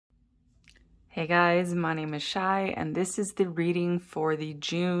Hey guys, my name is Shai, and this is the reading for the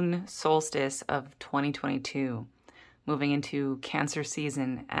June solstice of 2022, moving into Cancer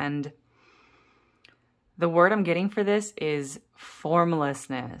season. And the word I'm getting for this is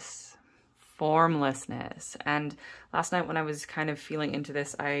formlessness. Formlessness. And last night when I was kind of feeling into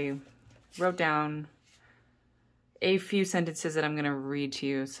this, I wrote down a few sentences that I'm going to read to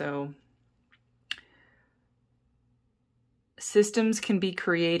you. So, systems can be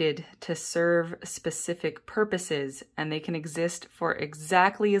created to serve specific purposes, and they can exist for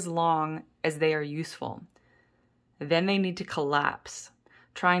exactly as long as they are useful. Then they need to collapse.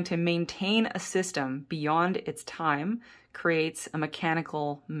 Trying to maintain a system beyond its time creates a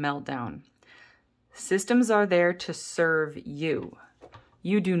mechanical meltdown. Systems are there to serve you.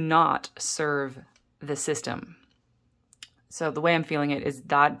 You do not serve the system. So the way I'm feeling it is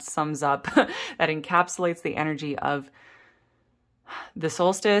that sums up, that encapsulates the energy of the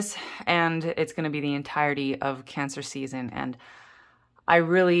solstice, and it's going to be the entirety of Cancer season. And I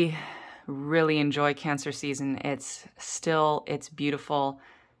really enjoy Cancer season. It's beautiful.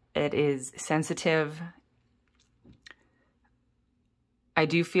 It is sensitive. I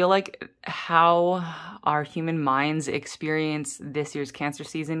do feel like how our human minds experience this year's Cancer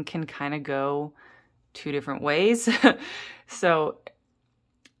season can kind of go two different ways. So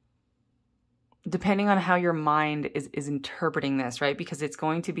depending on how your mind is interpreting this, right? Because it's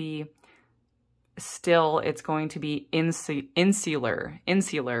going to be insular. How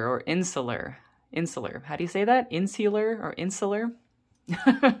do you say that? Insular or insular?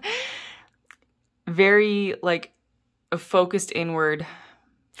 Very like focused inward,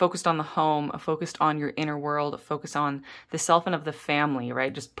 focused on the home, focused on your inner world, focused on the self and of the family,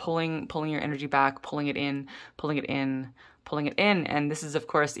 right? Just pulling your energy back, pulling it in. And this is, of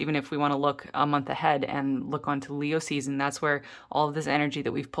course, even if we want to look a month ahead and look onto Leo season, that's where all of this energy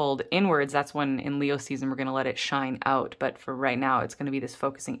that we've pulled inwards, that's when in Leo season, we're going to let it shine out. But for right now, it's going to be this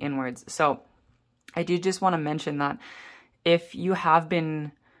focusing inwards. So I do just want to mention that if you have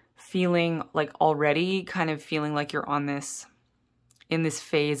been feeling like already kind of feeling like you're in this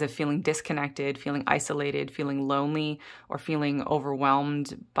phase of feeling disconnected, feeling isolated, feeling lonely, or feeling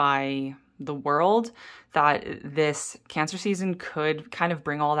overwhelmed by the world, that this Cancer season could kind of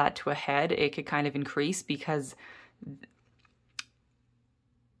bring all that to a head. It could kind of increase because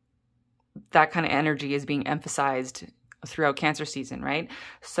that kind of energy is being emphasized throughout Cancer season, right?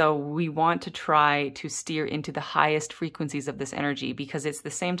 So we want to try to steer into the highest frequencies of this energy, because it's the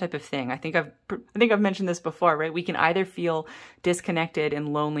same type of thing. I think I've mentioned this before, right? We can either feel disconnected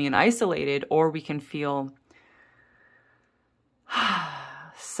and lonely and isolated, or we can feel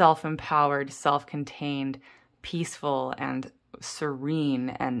self-empowered, self-contained, peaceful, and serene,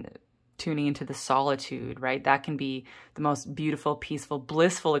 and tuning into the solitude, right? That can be the most beautiful, peaceful,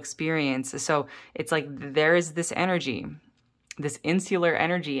 blissful experience. So it's like there is this energy, this insular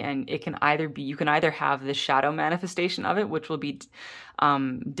energy, and it can either be, you can either have the shadow manifestation of it, which will be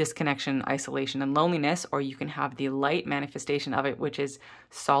disconnection, isolation, and loneliness, or you can have the light manifestation of it, which is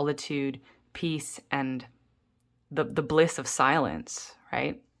solitude, peace, and the bliss of silence,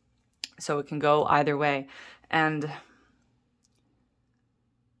 right? So it can go either way. And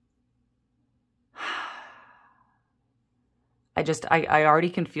I already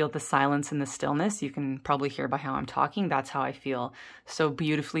can feel the silence and the stillness. You can probably hear by how I'm talking. That's how I feel. So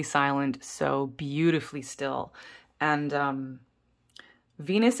beautifully silent, so beautifully still. And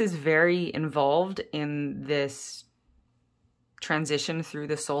Venus is very involved in this transition through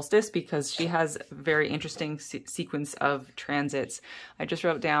the solstice, because she has a very interesting sequence of transits. I just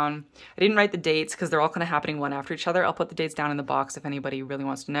wrote down, I didn't write the dates because they're all kind of happening one after each other. I'll put the dates down in the box if anybody really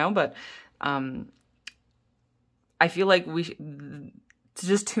wants to know, but I feel like to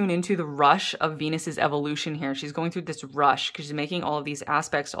just tune into the rush of Venus's evolution here. She's going through this rush because she's making all of these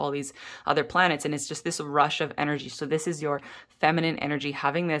aspects to all these other planets, and it's just this rush of energy. So this is your feminine energy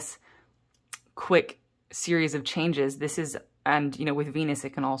having this quick series of changes. And, you know, with Venus,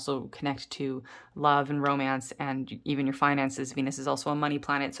 it can also connect to love and romance and even your finances. Venus is also a money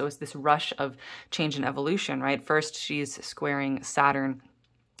planet. So it's this rush of change and evolution, right? First, she's squaring Saturn.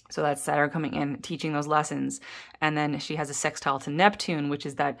 So that's Saturn coming in, teaching those lessons. And then she has a sextile to Neptune, which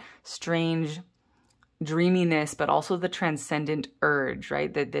is that strange dreaminess, but also the transcendent urge,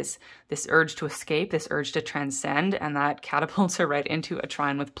 right? That this urge to escape, this urge to transcend, and that catapults her right into a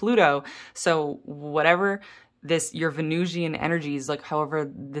trine with Pluto. So whatever your Venusian energies, like however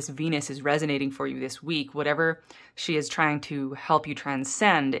this Venus is resonating for you this week, whatever she is trying to help you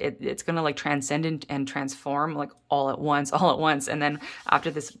transcend, it's going to like transcend and transform like all at once. And then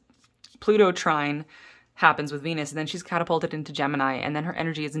after this Pluto trine happens with Venus, and then she's catapulted into Gemini, and then her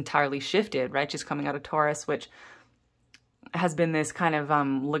energy is entirely shifted, right? She's coming out of Taurus, which has been this kind of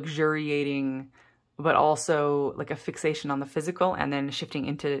luxuriating, but also like a fixation on the physical, and then shifting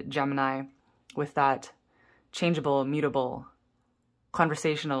into Gemini with that changeable, mutable,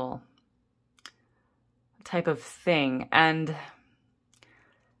 conversational type of thing. And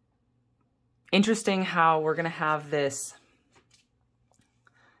interesting how we're going to have this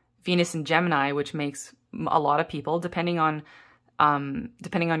Venus in Gemini, which makes a lot of people, depending on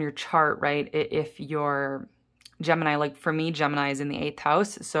your chart, right? If you're Gemini, like for me, Gemini is in the 8th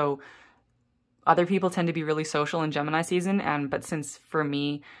house. So other people tend to be really social in Gemini season. But since for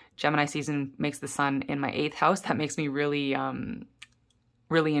me, Gemini season makes the sun in my 8th house, that makes me really,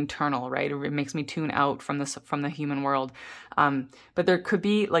 really internal, right? It makes me tune out from the human world. But there could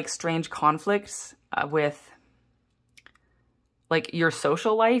be like strange conflicts with like your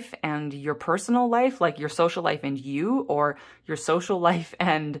social life and your personal life, like your social life and you, or your social life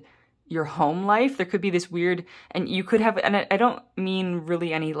and your home life. There could be this weird, and you could have, and I don't mean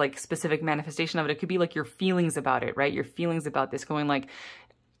really any like specific manifestation of it. It could be like your feelings about it, right? Your feelings about this, going like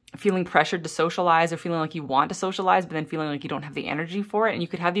feeling pressured to socialize, or feeling like you want to socialize, but then feeling like you don't have the energy for it. And you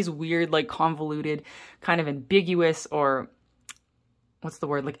could have these weird, like convoluted, kind of ambiguous, or what's the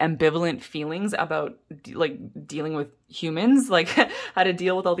word, like ambivalent feelings about like dealing with humans, like how to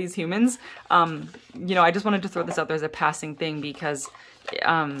deal with all these humans. You know, I just wanted to throw this out there as a passing thing, because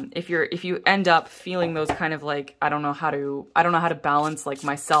if you end up feeling those kind of like, I don't know how to balance like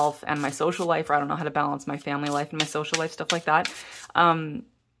myself and my social life, or I don't know how to balance my family life and my social life, stuff like that.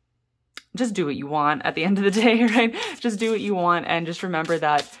 Just do what you want at the end of the day, right? Just do what you want, and just remember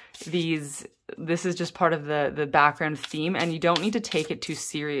that this is just part of the background theme, and you don't need to take it too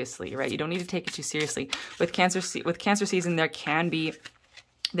seriously, right? You don't need to take it too seriously. With Cancer season, there can be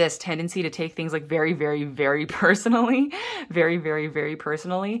this tendency to take things like very, very, very personally, very, very, very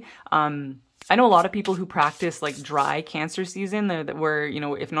personally. I know a lot of people who practice like dry Cancer season, where, you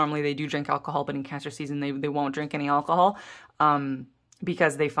know, if normally they do drink alcohol, but in Cancer season, they won't drink any alcohol,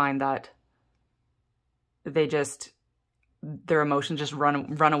 because they find that their emotions just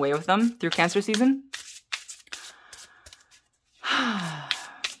run away with them through Cancer season.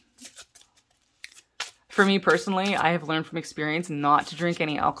 For me personally, I have learned from experience not to drink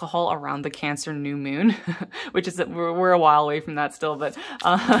any alcohol around the Cancer new moon, which is, we're a while away from that still, but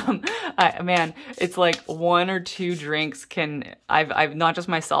man, it's like 1 or 2 drinks I've not just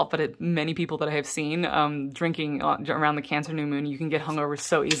myself, but many people that I have seen drinking around the Cancer new moon. You can get hungover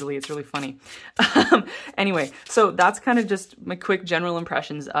so easily. It's really funny. Anyway, so that's kind of just my quick general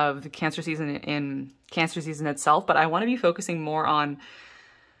impressions of the Cancer season in Cancer season itself, but I want to be focusing more on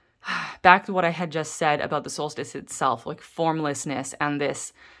back to what I had just said about the solstice itself, like formlessness and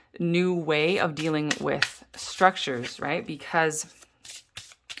this new way of dealing with structures, right? Because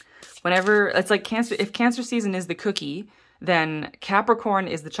whenever, it's like Cancer, if Cancer season is the cookie, then Capricorn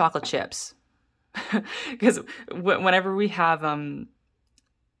is the chocolate chips. Because whenever we have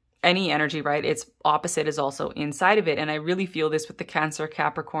any energy, right, its opposite is also inside of it. And I really feel this with the Cancer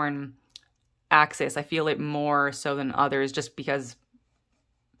Capricorn axis. I feel it more so than others, just because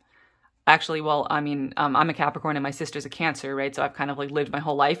actually, well, I mean, I'm a Capricorn and my sister's a Cancer, right? So I've kind of like lived my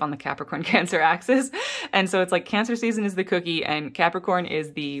whole life on the Capricorn Cancer axis. And so it's like Cancer season is the cookie and Capricorn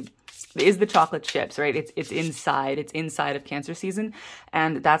is the chocolate chips, right? It's inside of Cancer season.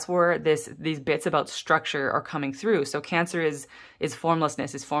 And that's where these bits about structure are coming through. So Cancer is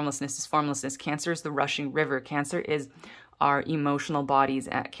formlessness, is formlessness, is formlessness. Cancer is the rushing river. Cancer is our emotional bodies.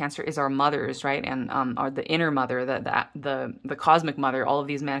 Cancer is our mothers, right? And are the inner mother, the cosmic mother, all of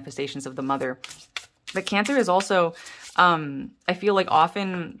these manifestations of the mother. But Cancer is also, I feel like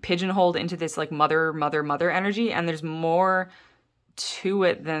often pigeonholed into this like mother energy, and there's more to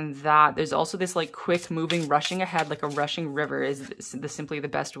it than that. There's also this like quick moving, rushing ahead, like a rushing river is simply the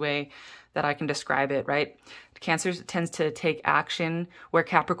best way that I can describe it, right? Cancer tends to take action where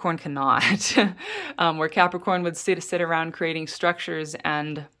Capricorn cannot. Where Capricorn would sit around creating structures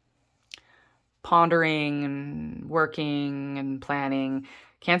and pondering and working and planning.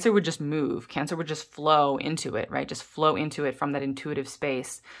 Cancer would just move. Cancer would just flow into it, right? Just flow into it from that intuitive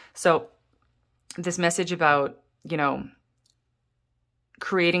space. So this message about, you know,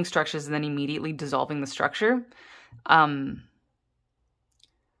 creating structures and then immediately dissolving the structure,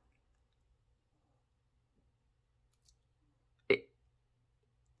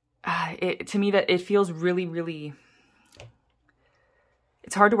 to me, that it feels really, really,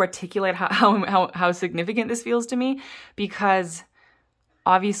 it's hard to articulate how significant this feels to me, because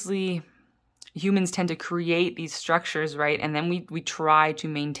obviously humans tend to create these structures, right? And then we try to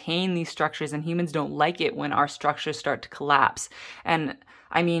maintain these structures, and humans don't like it when our structures start to collapse. And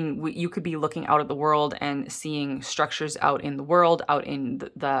I mean, you could be looking out at the world and seeing structures out in the world, out in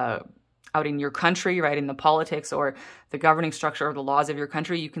out in your country, right? In the politics or the governing structure or the laws of your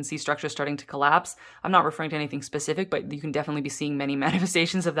country, you can see structures starting to collapse. I'm not referring to anything specific, but you can definitely be seeing many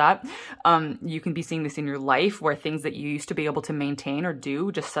manifestations of that. You can be seeing this in your life where things that you used to be able to maintain or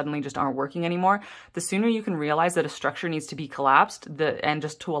do just suddenly just aren't working anymore. The sooner you can realize that a structure needs to be collapsed, and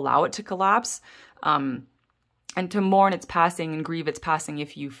just to allow it to collapse, and to mourn its passing and grieve its passing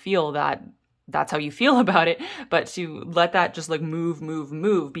if you feel that that's how you feel about it, but to let that just like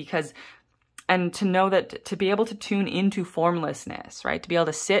move, because, and to know that, to be able to tune into formlessness, right? To be able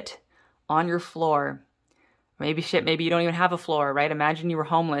to sit on your floor, maybe you don't even have a floor, right? Imagine you were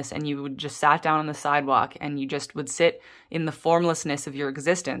homeless and you just sat down on the sidewalk and you just would sit in the formlessness of your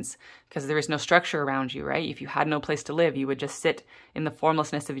existence because there is no structure around you, right? If you had no place to live, you would just sit in the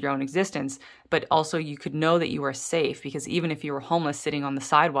formlessness of your own existence. But also you could know that you are safe, because even if you were homeless sitting on the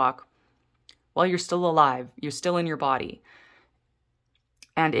sidewalk, well, you're still alive. You're still in your body.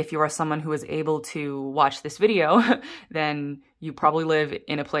 And if you are someone who is able to watch this video, then you probably live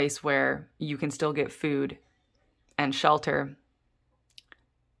in a place where you can still get food and shelter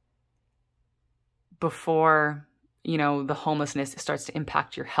before, you know, the homelessness starts to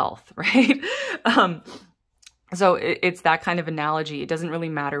impact your health, right? So it's that kind of analogy. It doesn't really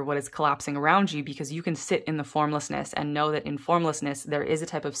matter what is collapsing around you, because you can sit in the formlessness and know that in formlessness there is a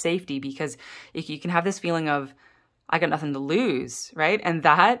type of safety, because you can have this feeling of, I got nothing to lose, right? And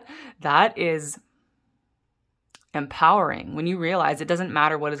that is empowering when you realize it doesn't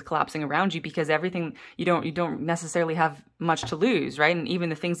matter what is collapsing around you, because everything, you don't necessarily have much to lose, right? And even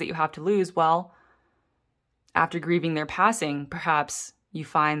the things that you have to lose, well, after grieving their passing, perhaps you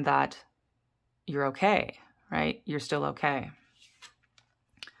find that you're okay, right? You're still okay.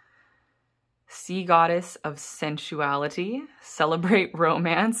 Sea goddess of sensuality, celebrate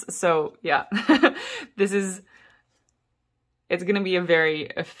romance. So yeah, it's going to be a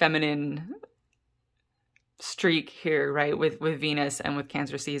very feminine streak here, right? With Venus and with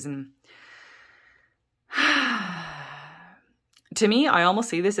Cancer season. To me, I almost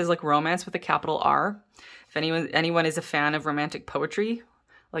see this as like romance with a capital R. If anyone is a fan of romantic poetry,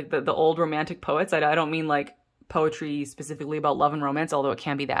 like the old romantic poets, I don't mean like poetry specifically about love and romance, although it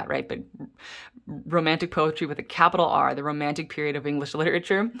can be that, right? But romantic poetry with a capital R, the romantic period of English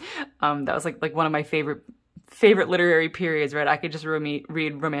literature. That was like one of my favorite literary periods, right? I could just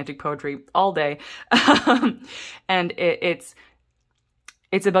read romantic poetry all day. And it's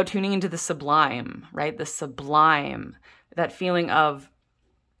about tuning into the sublime, right? The sublime, that feeling of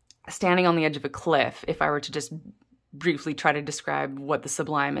standing on the edge of a cliff. If I were to just briefly try to describe what the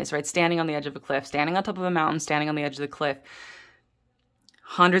sublime is, right? Standing on the edge of a cliff, standing on top of a mountain, standing on the edge of the cliff,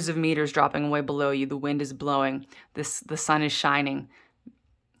 hundreds of meters dropping away below you. The wind is blowing. The sun is shining.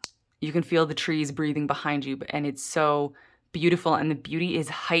 You can feel the trees breathing behind you, and it's so beautiful, and the beauty is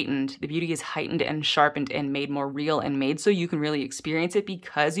heightened. The beauty is heightened and sharpened and made more real, and made so you can really experience it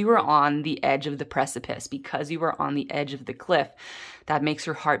because you are on the edge of the precipice, because you are on the edge of the cliff. That makes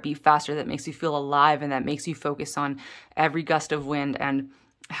your heart beat faster, that makes you feel alive, and that makes you focus on every gust of wind and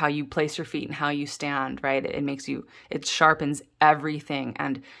how you place your feet and how you stand, right? It sharpens everything,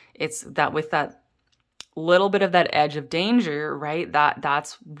 and it's that with that little bit of that edge of danger, right?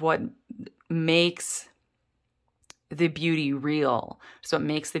 That's what makes the beauty real. So it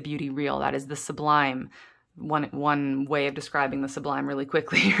makes the beauty real. That is the sublime. One way of describing the sublime really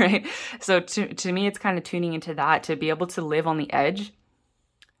quickly, right? So to me, it's kind of tuning into that, to be able to live on the edge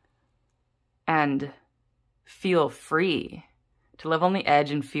and feel free, to live on the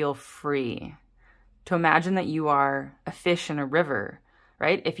edge and feel free, to imagine that you are a fish in a river,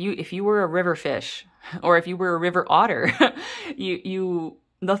 right? If you were a river fish, or if you were a river otter,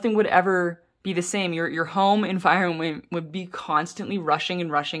 nothing would ever be the same. Your home environment would be constantly rushing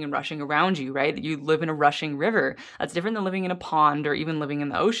and rushing and rushing around you, right? You live in a rushing river. That's different than living in a pond or even living in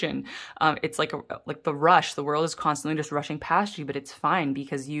the ocean. It's like the rush. The world is constantly just rushing past you, but it's fine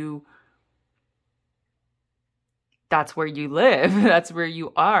because that's where you live. That's where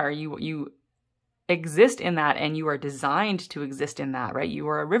you are. You exist in that, and you are designed to exist in that, right? You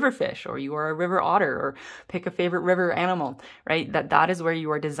are a river fish, or you are a river otter, or pick a favorite river animal, right? That is where you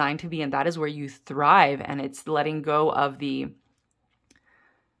are designed to be, and that is where you thrive. And it's letting go of the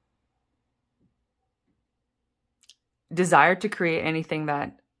desire to create anything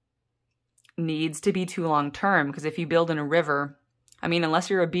that needs to be too long term. Because if you build in a river, I mean, unless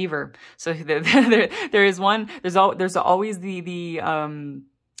you're a beaver, so there's always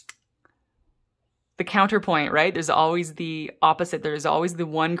the counterpoint, right? There's always the opposite. There's always the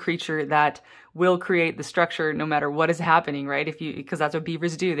one creature that will create the structure no matter what is happening, right? Because that's what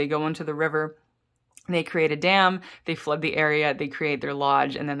beavers do. They go into the river, they create a dam, they flood the area, they create their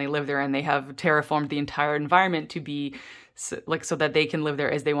lodge, and then they live there, and they have terraformed the entire environment to be so that they can live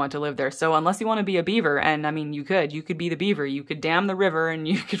there as they want to live there. So unless you want to be a beaver, and I mean, you could be the beaver, you could dam the river, and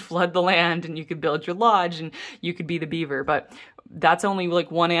you could flood the land, and you could build your lodge, and you could be the beaver. But that's only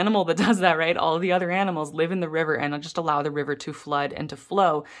like one animal that does that, right? All of the other animals live in the river and just allow the river to flood and to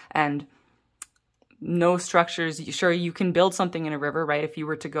flow, and no structures. Sure, you can build something in a river, right? If you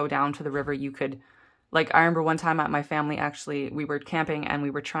were to go down to the river, you could, like, I remember one time at my family, actually, we were camping and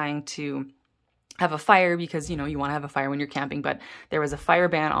we were trying to have a fire because, you want to have a fire when you're camping, but there was a fire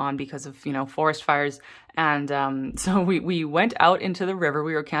ban on because of, forest fires. And so we went out into the river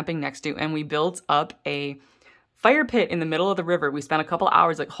we were camping next to, and we built up a fire pit in the middle of the river. We spent a couple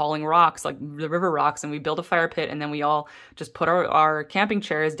hours like hauling rocks, like the river rocks, and we built a fire pit, and then we all just put our camping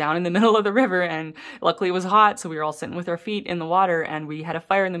chairs down in the middle of the river, and luckily it was hot, so we were all sitting with our feet in the water, and we had a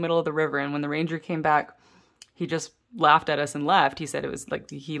fire in the middle of the river. And when the ranger came back, he just laughed at us and left. He said it was like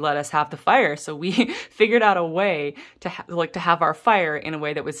he let us have the fire. So we figured out a way to have our fire in a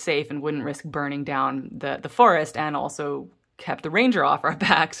way that was safe and wouldn't risk burning down the forest, and also kept the ranger off our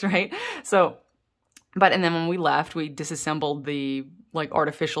backs, right? So, and then when we left, we disassembled the like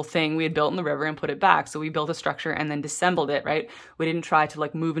artificial thing we had built in the river and put it back. So we built a structure and then disassembled it, right? We didn't try to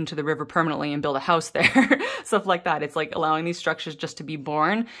like move into the river permanently and build a house there, stuff like that. It's like allowing these structures just to be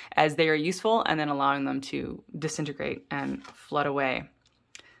born as they are useful, and then allowing them to disintegrate and flood away.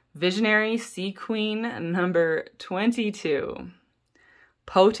 Visionary Sea Queen number 22.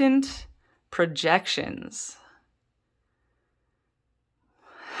 Potent projections.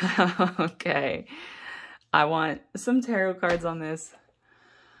 Okay. I want some tarot cards on this.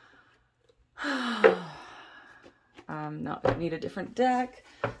 No, I need a different deck.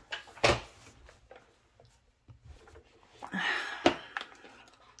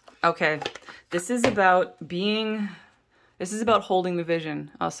 Okay, this is about holding the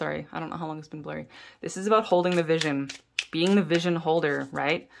vision. Oh, sorry, I don't know how long it's been blurry. This is about holding the vision, being the vision holder,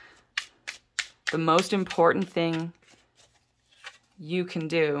 right? The most important thing you can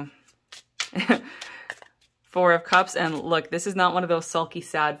do. Four of Cups, and look, this is not one of those sulky,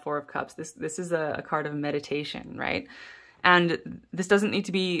 sad Four of Cups. This is a card of meditation, right? And this doesn't need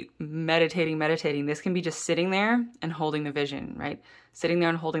to be meditating. This can be just sitting there and holding the vision, right? Sitting there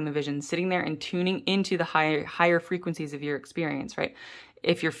and holding the vision, sitting there and tuning into the higher frequencies of your experience, right?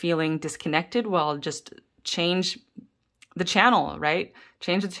 If you're feeling disconnected, well, just change the channel, right?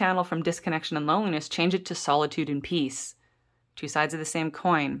 Change the channel from disconnection and loneliness, change it to solitude and peace. Two sides of the same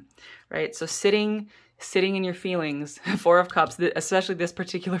coin, right? So sitting in your feelings. Four of Cups, especially this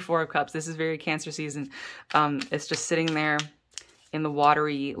particular Four of Cups, this is very Cancer season. It's just sitting there in the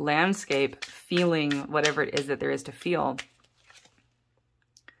watery landscape, feeling whatever it is that there is to feel.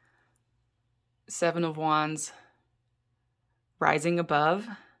 Seven of Wands, rising above.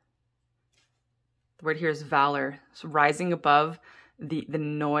 The word here is valor. So rising above the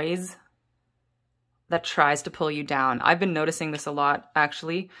noise that tries to pull you down. I've been noticing this a lot,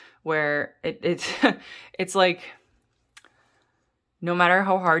 actually, where it's like, no matter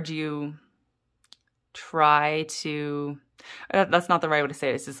how hard you try to, that's not the right way to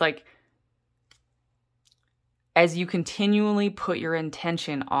say this. It's like, as you continually put your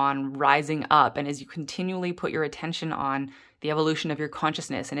intention on rising up, and as you continually put your attention on the evolution of your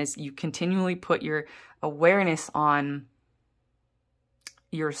consciousness, and as you continually put your awareness on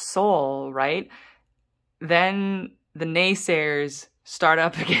your soul, right? Then the naysayers start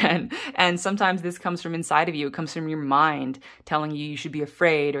up again. And sometimes this comes from inside of you. It comes from your mind telling you should be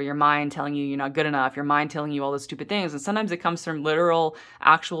afraid, or your mind telling you you're not good enough, your mind telling you all those stupid things. And sometimes it comes from literal,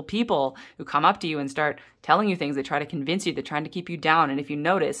 actual people who come up to you and start telling you things. They try to convince you. They're trying to keep you down. And if you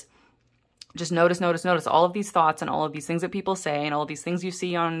notice, just notice all of these thoughts and all of these things that people say and all of these things you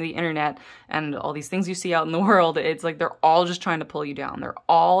see on the internet and all these things you see out in the world. It's like they're all just trying to pull you down. They're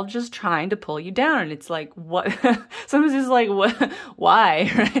all just trying to pull you down. And it's like, what? Sometimes it's like, what? Why?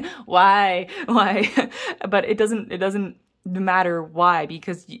 Right? Why? But it doesn't matter why,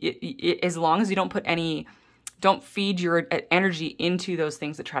 because as long as you don't feed your energy into those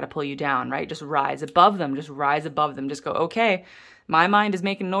things that try to pull you down, right? Just rise above them. Just go, okay, my mind is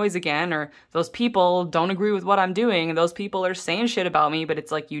making noise again, or those people don't agree with what I'm doing, and those people are saying shit about me, but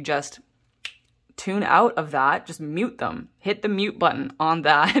it's like you just tune out of that, just mute them, hit the mute button on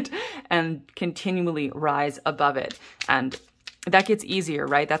that, and continually rise above it. And that gets easier,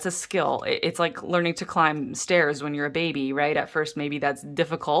 right? That's a skill. It's like learning to climb stairs when you're a baby, right? At first, maybe that's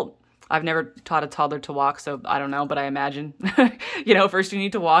difficult. I've never taught a toddler to walk, so I don't know, but I imagine, you know, first you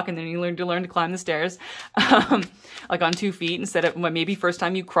need to walk and then you learn to climb the stairs, like on 2 feet instead of, maybe first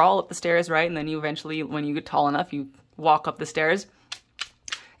time you crawl up the stairs, right? And then you eventually, when you get tall enough, you walk up the stairs.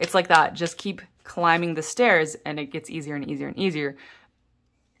 It's like that. Just keep climbing the stairs and it gets easier and easier and easier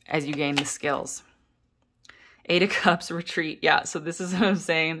as you gain the skills. 8 of Cups retreat. Yeah, so this is what I'm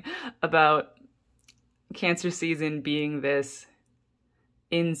saying about Cancer season being this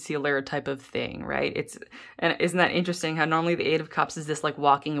insular type of thing, right? And isn't that interesting how normally the 8 of Cups is this like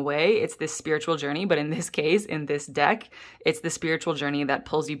walking away, it's this spiritual journey, but in this case, in this deck, it's the spiritual journey that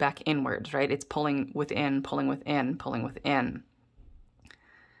pulls you back inwards, right? It's pulling within, pulling within, pulling within.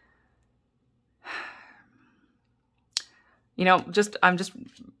 You know, I'm just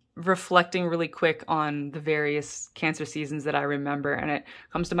reflecting really quick on the various Cancer seasons that I remember, and it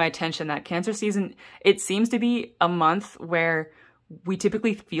comes to my attention that Cancer season, it seems to be a month where we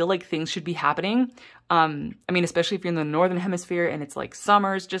typically feel like things should be happening. I mean, especially if you're in the Northern Hemisphere and it's like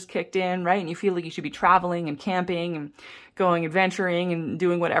summer's just kicked in, right? And you feel like you should be traveling and camping and going adventuring and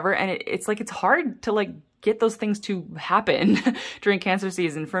doing whatever. And it's like, it's hard to like get those things to happen during Cancer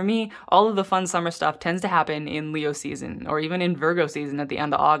season. For me, all of the fun summer stuff tends to happen in Leo season or even in Virgo season at the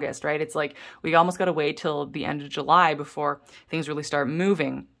end of August, right? It's like we almost got to wait till the end of July before things really start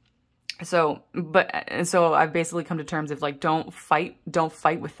moving. So I've basically come to terms of like, don't fight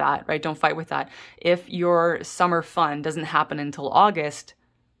with that, right? Don't fight with that. If your summer fun doesn't happen until August,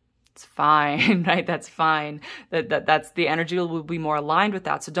 it's fine, right? That's fine. That's the energy will be more aligned with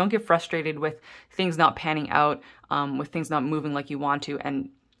that. So don't get frustrated with things not panning out, with things not moving like you want to.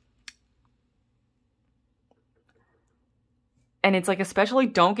 And it's like, especially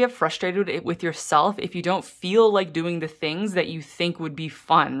don't get frustrated with yourself if you don't feel like doing the things that you think would be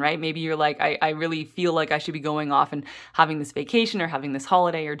fun, right? Maybe you're like, I really feel like I should be going off and having this vacation or having this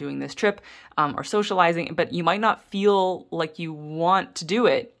holiday or doing this trip, or socializing, but you might not feel like you want to do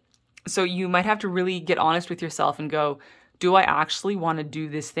it. So you might have to really get honest with yourself and go, do I actually want to do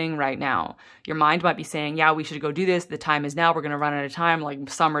this thing right now? Your mind might be saying, yeah, we should go do this. The time is now. We're going to run out of time. Like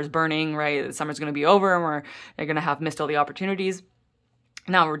summer's burning, right? Summer's going to be over and we're going to have missed all the opportunities.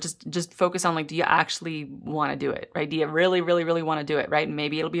 Now we're just focus on like, do you actually want to do it, right? Do you really, really, really want to do it, right? And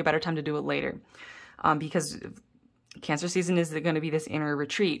maybe it'll be a better time to do it later. Because Cancer season is going to be this inner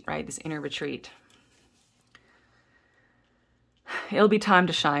retreat, right? This inner retreat. It'll be time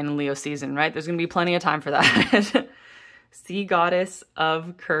to shine in Leo season, right? There's going to be plenty of time for that. Sea Goddess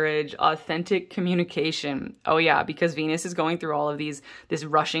of Courage, authentic communication. Oh yeah, because Venus is going through all of this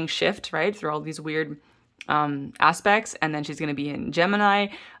rushing shift, right? Through all these weird aspects. And then she's going to be in Gemini.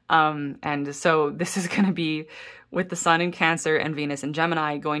 And so this is going to be, with the Sun in Cancer and Venus in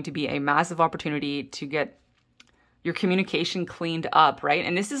Gemini, going to be a massive opportunity to get your communication cleaned up, right?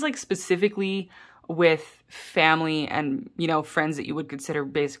 And this is like specifically with family and, you know, friends that you would consider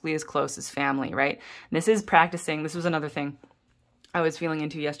basically as close as family, right? And this is practicing. This was another thing I was feeling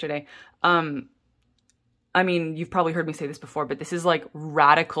into yesterday. I mean, you've probably heard me say this before, but this is like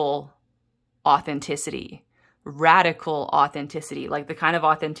radical authenticity, like the kind of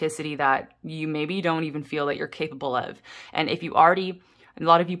authenticity that you maybe don't even feel that you're capable of. And if you already, a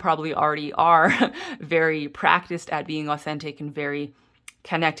lot of you probably already are very practiced at being authentic and very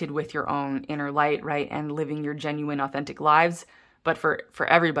connected with your own inner light, right? And living your genuine, authentic lives. But for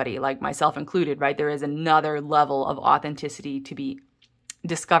everybody, like myself included, right? There is another level of authenticity to be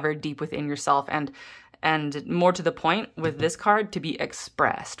discovered deep within yourself. And more to the point with this card, to be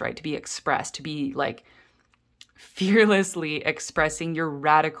expressed, right? To be expressed, to be like fearlessly expressing your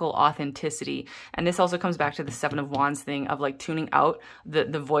radical authenticity. And this also comes back to the 7 of Wands thing of like tuning out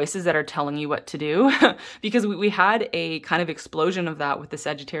the voices that are telling you what to do. Because we had a kind of explosion of that with the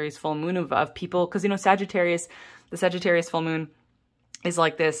Sagittarius full moon of people. Because, you know, the Sagittarius full moon is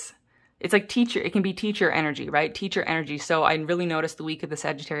like this, it's like teacher, it can be teacher energy, right? Teacher energy. So I really noticed the week of the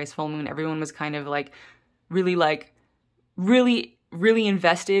Sagittarius full moon, everyone was kind of like, really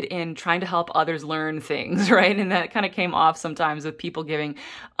invested in trying to help others learn things, right? And that kind of came off sometimes with people giving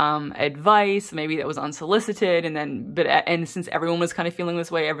advice, maybe that was unsolicited, and since everyone was kind of feeling this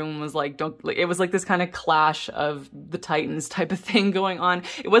way, everyone was like, it was like this kind of clash of the Titans type of thing going on.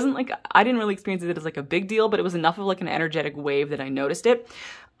 It wasn't like, I didn't really experience it as like a big deal, but it was enough of like an energetic wave that I noticed it.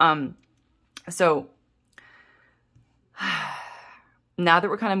 So now that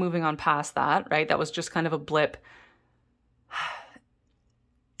we're kind of moving on past that, right? That was just kind of a blip.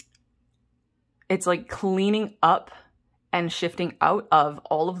 It's like cleaning up and shifting out of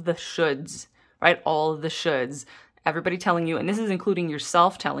all of the shoulds, right? All of the shoulds Everybody telling you, and this is including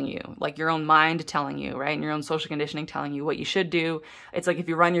yourself telling you, like your own mind telling you, right? And your own social conditioning telling you what you should do. It's like if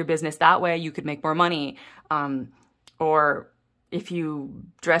you run your business that way, you could make more money. Or if you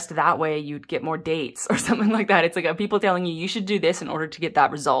dressed that way, you'd get more dates or something like that. It's like people telling you, you should do this in order to get that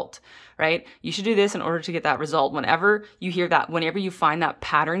result, right? You should do this in order to get that result. Whenever you hear that, whenever you find that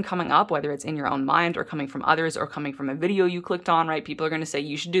pattern coming up, whether it's in your own mind or coming from others or coming from a video you clicked on, right? People are going to say,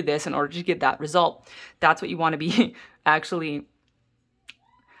 you should do this in order to get that result. That's what you want to be actually.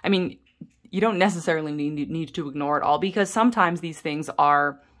 I mean, you don't necessarily need to ignore it all, because sometimes these things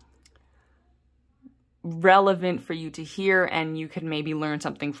are relevant for you to hear and you can maybe learn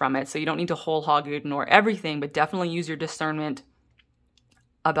something from it. So you don't need to whole hog ignore everything, but definitely use your discernment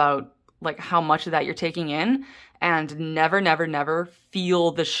about like how much of that you're taking in, and never feel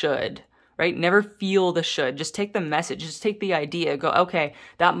the should, right? Never feel the should. Just take the message, just take the idea, go, okay,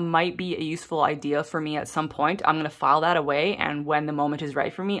 that might be a useful idea for me at some point. I'm going to file that away. And when the moment is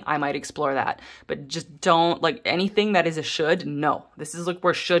right for me, I might explore that. But just don't, like, anything that is a should, no. This is like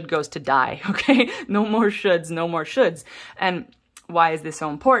where should goes to die, okay? No more shoulds, no more shoulds. And why is this so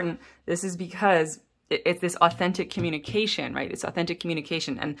important? This is because it's this authentic communication, right? It's authentic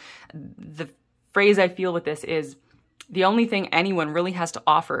communication. And the phrase I feel with this is the only thing anyone really has to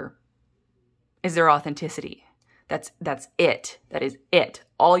offer is their authenticity. That's it. That is it.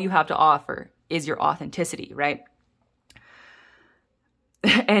 All you have to offer is your authenticity, right?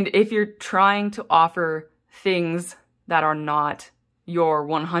 And if you're trying to offer things that are not your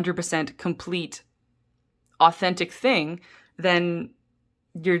 100% complete, authentic thing, then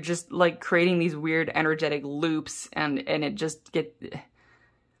you're just like creating these weird energetic loops, and it just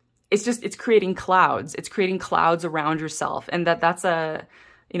it's creating clouds. It's creating clouds around yourself. And that's a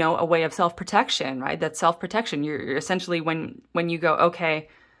way of self-protection, right? That's self-protection. You're essentially, when you go, okay,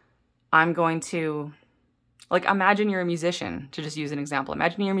 I'm going to, like, imagine you're a musician, to just use an example.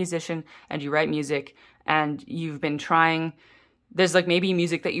 Imagine you're a musician and you write music and you've been trying, there's like maybe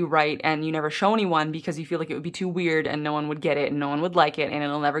music that you write and you never show anyone because you feel like it would be too weird and no one would get it and no one would like it and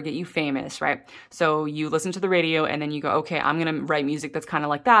it'll never get you famous, right? So you listen to the radio and then you go, okay, I'm going to write music that's kind of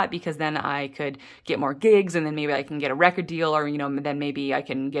like that, because then I could get more gigs and then maybe I can get a record deal, or, then maybe I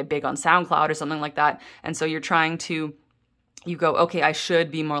can get big on SoundCloud or something like that. And so you go, okay, I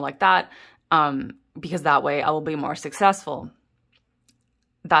should be more like that, because that way I will be more successful.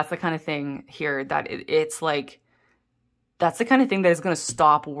 That's the kind of thing here that it's like, that's the kind of thing that is going to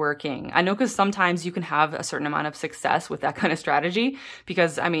stop working. I know, because sometimes you can have a certain amount of success with that kind of strategy,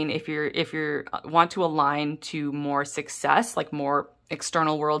 because I mean, if you want to align to more success, like more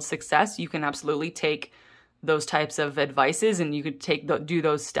external world success, you can absolutely take those types of advices and you could do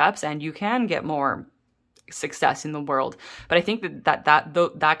those steps and you can get more success in the world. But I think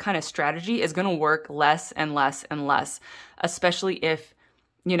that kind of strategy is going to work less and less and less, especially if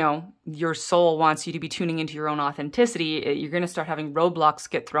your soul wants you to be tuning into your own authenticity. You're going to start having roadblocks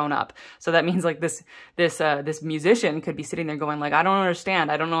get thrown up. So that means like this musician could be sitting there going like, I don't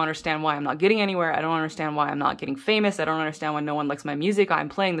understand why I'm not getting anywhere. I don't understand why I'm not getting famous. I don't understand why no one likes my music. I'm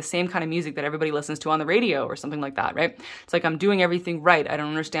playing the same kind of music that everybody listens to on the radio or something like that, right? It's like I'm doing everything right. I don't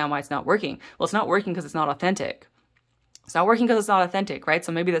understand why it's not working. Well, it's not working because it's not authentic. It's not working because it's not authentic, right?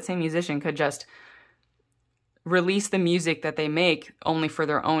 So maybe that same musician could just release the music that they make only for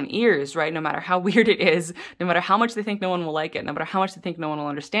their own ears, right? No matter how weird it is, no matter how much they think no one will like it, no matter how much they think no one will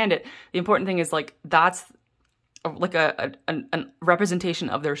understand it. The important thing is like, that's like a representation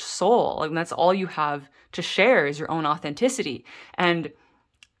of their soul. Like, that's all you have to share is your own authenticity. And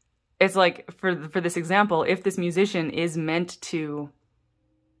it's like, for this example, if this musician is meant to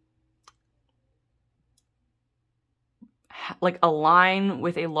like align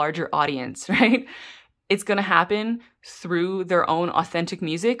with a larger audience, right? It's going to happen through their own authentic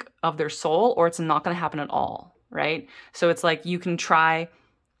music of their soul, or it's not going to happen at all, right? So it's like you can try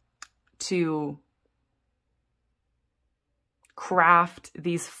to craft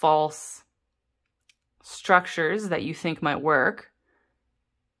these false structures that you think might work,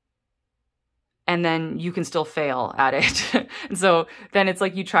 and then you can still fail at it. And so then it's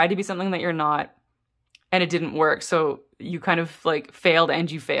like you tried to be something that you're not, and it didn't work. So you kind of like failed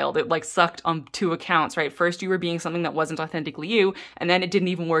and you failed. It like sucked on two accounts, right? First, you were being something that wasn't authentically you, and then it didn't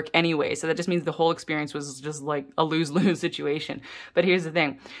even work anyway. So that just means the whole experience was just like a lose-lose situation. But here's the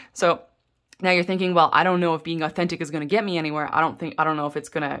thing. So now you're thinking, well, I don't know if being authentic is going to get me anywhere. I don't know if it's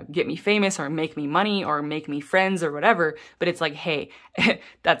going to get me famous or make me money or make me friends or whatever. But it's like, hey,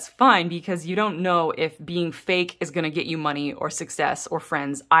 that's fine, because you don't know if being fake is going to get you money or success or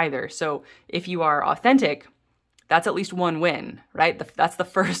friends either. So if you are authentic, that's at least one win, right? That's the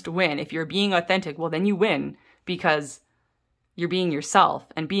first win. If you're being authentic, well, then you win, because you're being yourself,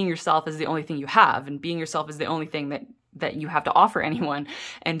 and being yourself is the only thing you have, and being yourself is the only thing that you have to offer anyone,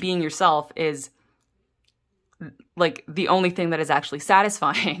 and being yourself is like the only thing that is actually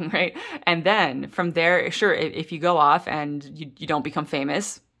satisfying, right? And then from there, sure, if you go off and you don't become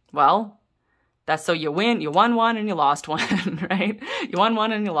famous, well, that's so you won one and you lost one, right? You won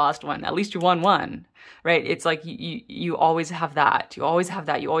one and you lost one. At least you won one, right? It's like you always have that. You always have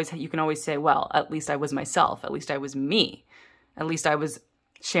that. You can always say, well, at least I was myself. At least I was me. At least I was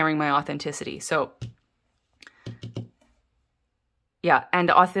sharing my authenticity. So yeah, and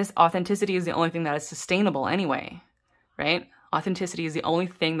authenticity is the only thing that is sustainable anyway, right? Authenticity is the only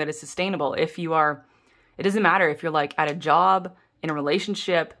thing that is sustainable. It doesn't matter if you're like at a job, in a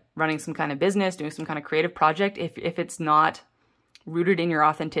relationship, running some kind of business, doing some kind of creative project, if it's not rooted in your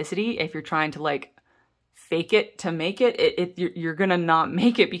authenticity, if you're trying to like fake it to make it, you're gonna not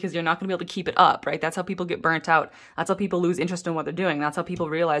make it, because you're not gonna be able to keep it up, right? That's how people get burnt out. That's how people lose interest in what they're doing. That's how people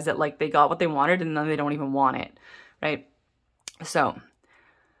realize that like they got what they wanted and then they don't even want it, right? So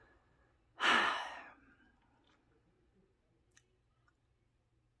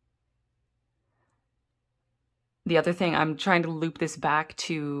the other thing, I'm trying to loop this back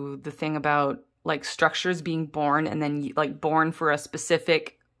to the thing about like structures being born and then like born for a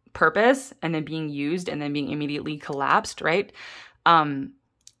specific purpose and then being used and then being immediately collapsed, right?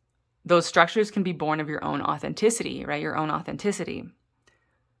 Those structures can be born of your own authenticity, right? Your own authenticity.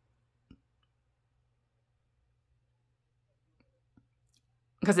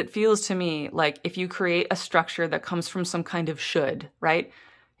 Because it feels to me like if you create a structure that comes from some kind of should, right?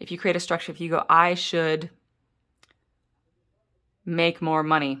 If you create a structure, if you go, I should make more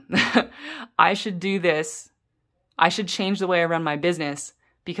money. I should do this. I should change the way I run my business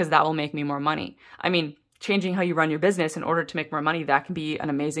because that will make me more money. I mean, changing how you run your business in order to make more money, that can be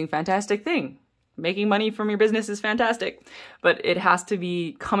an amazing, fantastic thing. Making money from your business is fantastic, but it has to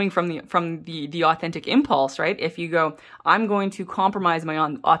be coming from the authentic impulse, right? If you go, I'm going to compromise my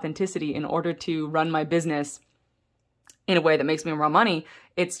own authenticity in order to run my business in a way that makes me more money,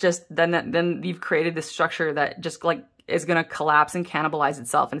 it's just then you've created this structure that just like is going to collapse and cannibalize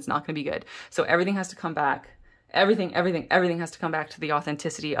itself, and it's not going to be good. So everything has to come back. Everything has to come back to the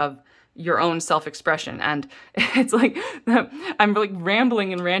authenticity of your own self-expression. And it's like, I'm like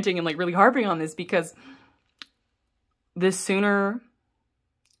rambling and ranting and like really harping on this because the sooner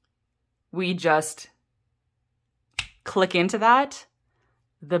we just click into that,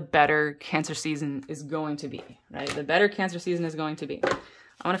 the better Cancer season is going to be, right? The better Cancer season is going to be.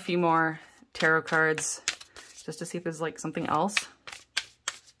 I want a few more tarot cards just to see if there's like something else.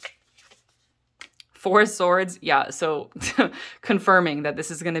 Four of Swords, yeah, so confirming that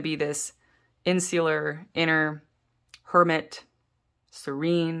this is going to be this insular, inner, hermit,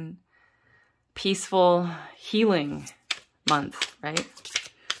 serene, peaceful, healing month, right?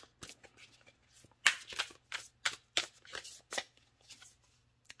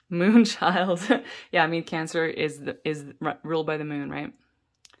 Moon child. Yeah, I mean, Cancer is ruled by the moon, right?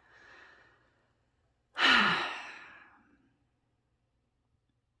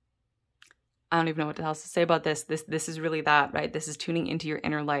 I don't even know what else to say about this. This is really that, right? This is tuning into your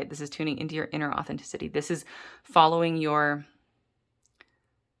inner light. This is tuning into your inner authenticity. This is following your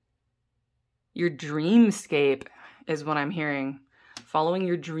dreamscape is what I'm hearing. Following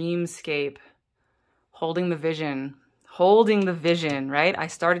your dreamscape, holding the vision, right? I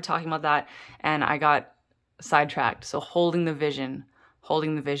started talking about that and I got sidetracked. So holding the vision.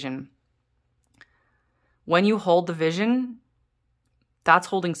 When you hold the vision, that's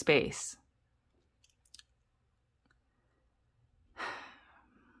holding space.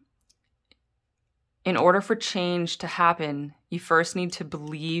 In order for change to happen, you first need to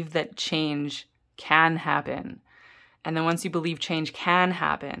believe that change can happen. And then once you believe change can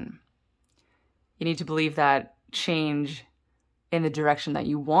happen, you need to believe that change in the direction that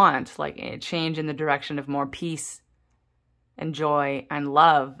you want, like a change in the direction of more peace and joy and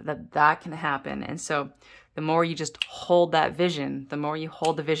love, that can happen. And so the more you just hold that vision, the more you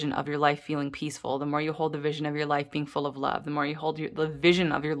hold the vision of your life feeling peaceful, the more you hold the vision of your life being full of love, the more you hold the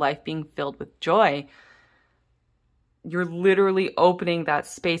vision of your life being filled with joy, you're literally opening that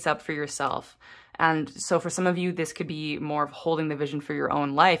space up for yourself. And so for some of you, this could be more of holding the vision for your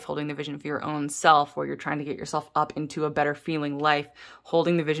own life, holding the vision for your own self, where you're trying to get yourself up into a better feeling life,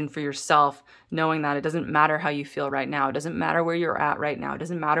 holding the vision for yourself, knowing that it doesn't matter how you feel right now. It doesn't matter where you're at right now. It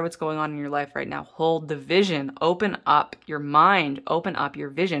doesn't matter what's going on in your life right now. Hold the vision, open up your mind, open up your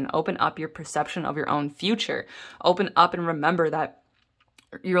vision, open up your perception of your own future, open up and remember that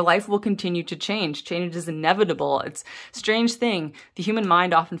your life will continue to change. Change is inevitable. It's a strange thing. The human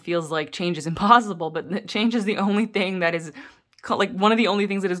mind often feels like change is impossible, but change is the only thing that is, like, one of the only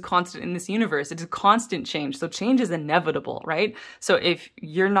things that is constant in this universe. It is constant change. So change is inevitable, right? So if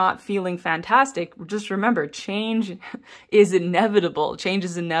you're not feeling fantastic, just remember, change is inevitable. Change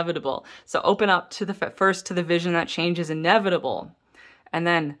is inevitable. So open up to first to the vision that change is inevitable, and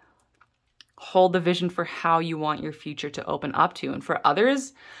then hold the vision for how you want your future to open up to. And for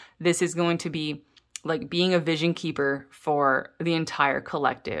others, this is going to be like being a vision keeper for the entire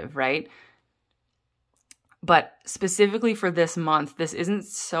collective, right? But specifically for this month, this isn't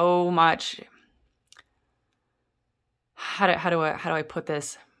so much, how do I put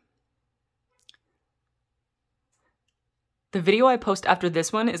this? The video I post after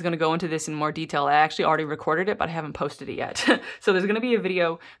this one is going to go into this in more detail. I actually already recorded it, but I haven't posted it yet. So there's going to be a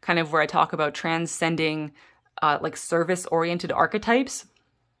video kind of where I talk about transcending like service-oriented archetypes.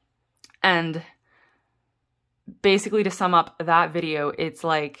 And basically, to sum up that video, it's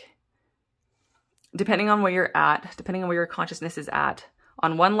like, depending on where you're at, depending on where your consciousness is at,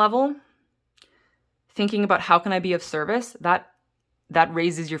 on one level, thinking about how can I be of service, that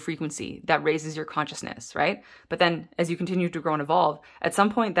raises your frequency, that raises your consciousness, right? But then as you continue to grow and evolve, at some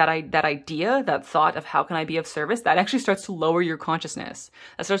point that idea, that thought of how can I be of service, that actually starts to lower your consciousness.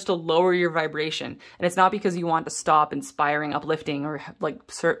 That starts to lower your vibration. And it's not because you want to stop inspiring, uplifting, or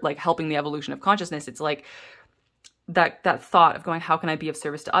like helping the evolution of consciousness. It's like that thought of going, how can I be of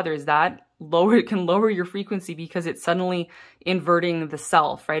service to others? That can lower your frequency because it's suddenly inverting the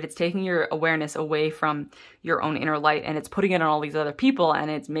self, right? It's taking your awareness away from your own inner light and it's putting it on all these other people, and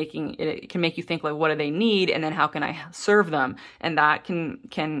it can make you think like, what do they need? And then how can I serve them? And that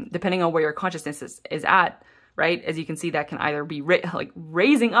can depending on where your consciousness is at, right? As you can see, that can either be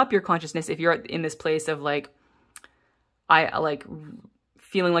raising up your consciousness if you're in this place of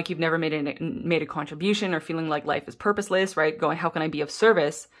feeling like you've never made a contribution, or feeling like life is purposeless, right? Going, how can I be of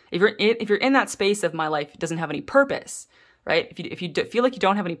service? If you're in that space of my life doesn't have any purpose, right? If you feel like you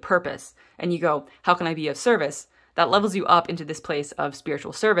don't have any purpose and you go, how can I be of service? That levels you up into this place of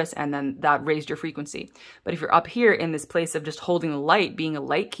spiritual service, and then that raised your frequency. But if you're up here in this place of just holding the light, being a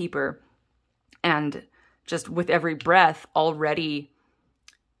light keeper, and just with every breath already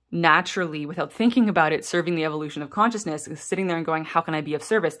naturally, without thinking about it, serving the evolution of consciousness, sitting there and going, how can I be of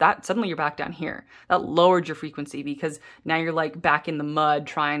service? That suddenly you're back down here. That lowered your frequency because now you're like back in the mud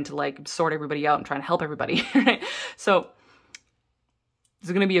trying to like sort everybody out and trying to help everybody, right? So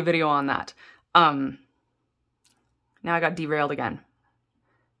there's going to be a video on that. Now I got derailed again.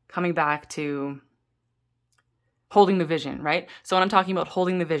 Coming back to holding the vision, right? So when I'm talking about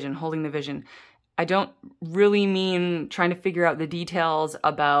holding the vision, I don't really mean trying to figure out the details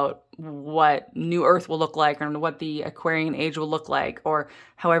about what New Earth will look like, or what the Aquarian age will look like, or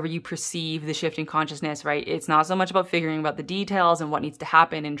however you perceive the shift in consciousness, right? It's not so much about figuring about the details and what needs to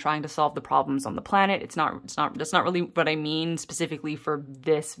happen and trying to solve the problems on the planet. That's not really what I mean specifically for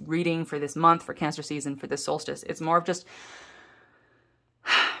this reading, for this month, for Cancer season, for this solstice. It's more of just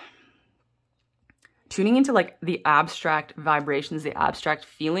tuning into like the abstract vibrations, the abstract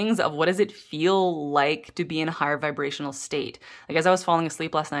feelings of what does it feel like to be in a higher vibrational state. Like as I was falling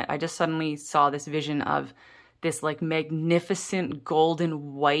asleep last night, I just suddenly saw this vision of this like magnificent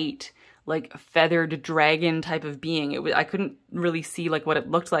golden white, like feathered dragon type of being. I couldn't really see like what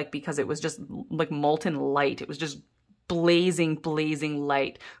it looked like because it was just like molten light. It was just blazing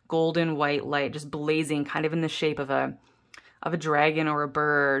light, golden white light, just blazing, kind of in the shape of a dragon or a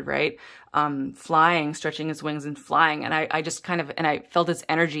bird, right? Flying, stretching its wings and flying. And I just and I felt its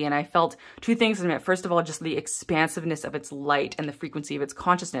energy, and I felt two things in it. First of all, just the expansiveness of its light and the frequency of its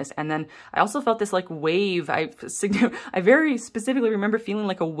consciousness. And then I also felt this like wave. I very specifically remember feeling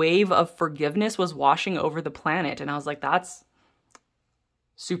like a wave of forgiveness was washing over the planet. And I was like, that's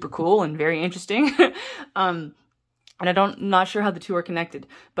super cool and very interesting. And not sure how the two are connected,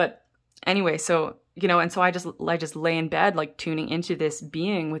 but anyway, so, you know, and so I just lay in bed, like tuning into this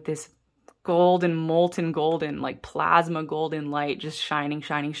being with this golden, molten golden, like plasma golden light, just shining.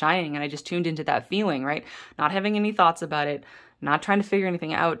 And I just tuned into that feeling, right? Not having any thoughts about it, not trying to figure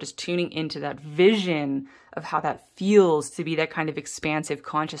anything out, just tuning into that vision of how that feels to be that kind of expansive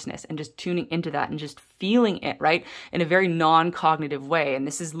consciousness, and just tuning into that and just feeling it, right? In a very non-cognitive way. And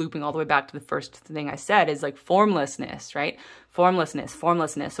this is looping all the way back to the first thing I said, is like formlessness, right? Formlessness.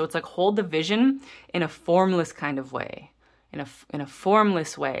 So it's like hold the vision in a formless kind of way, in a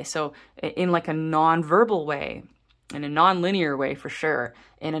formless way. So in like a non-verbal way, in a non-linear way for sure,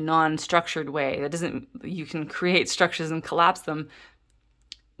 in a non-structured way. You can create structures and collapse them,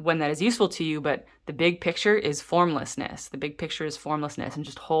 when that is useful to you, but the big picture is formlessness. The big picture is formlessness, and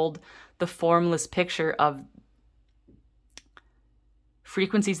just hold the formless picture of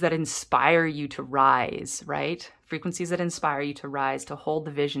frequencies that inspire you to rise, right? Frequencies that inspire you to rise, to hold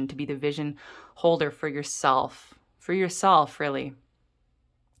the vision, to be the vision holder for yourself, really.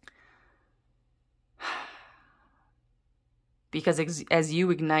 Because as you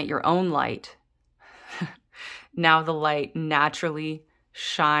ignite your own light, now the light naturally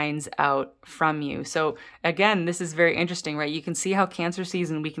shines out from you. So again, this is very interesting, right? You can see how Cancer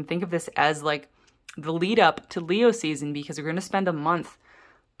season, we can think of this as like the lead up to Leo season, because we're going to spend a month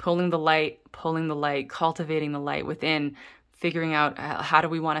pulling the light, cultivating the light within, figuring out how do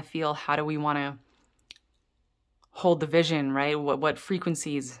we want to feel, how do we want to hold the vision, right? What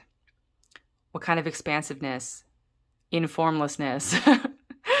frequencies, what kind of expansiveness, informlessness.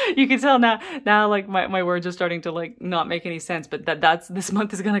 You can tell now like my words are starting to like not make any sense, but that's this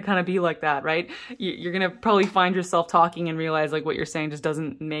month is going to kind of be like that, right? You're going to probably find yourself talking and realize like what you're saying just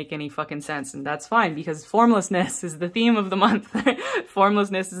doesn't make any fucking sense. And that's fine, because formlessness is the theme of the month.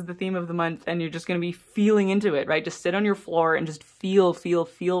 Formlessness is the theme of the month. And you're just going to be feeling into it, right? Just sit on your floor and just feel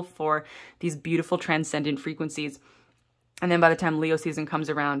for these beautiful transcendent frequencies. And then by the time Leo season comes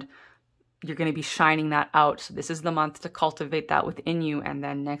around, you're going to be shining that out. So this is the month to cultivate that within you. And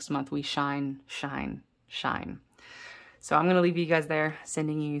then next month we shine. So I'm going to leave you guys there,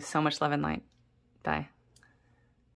 sending you so much love and light. Bye.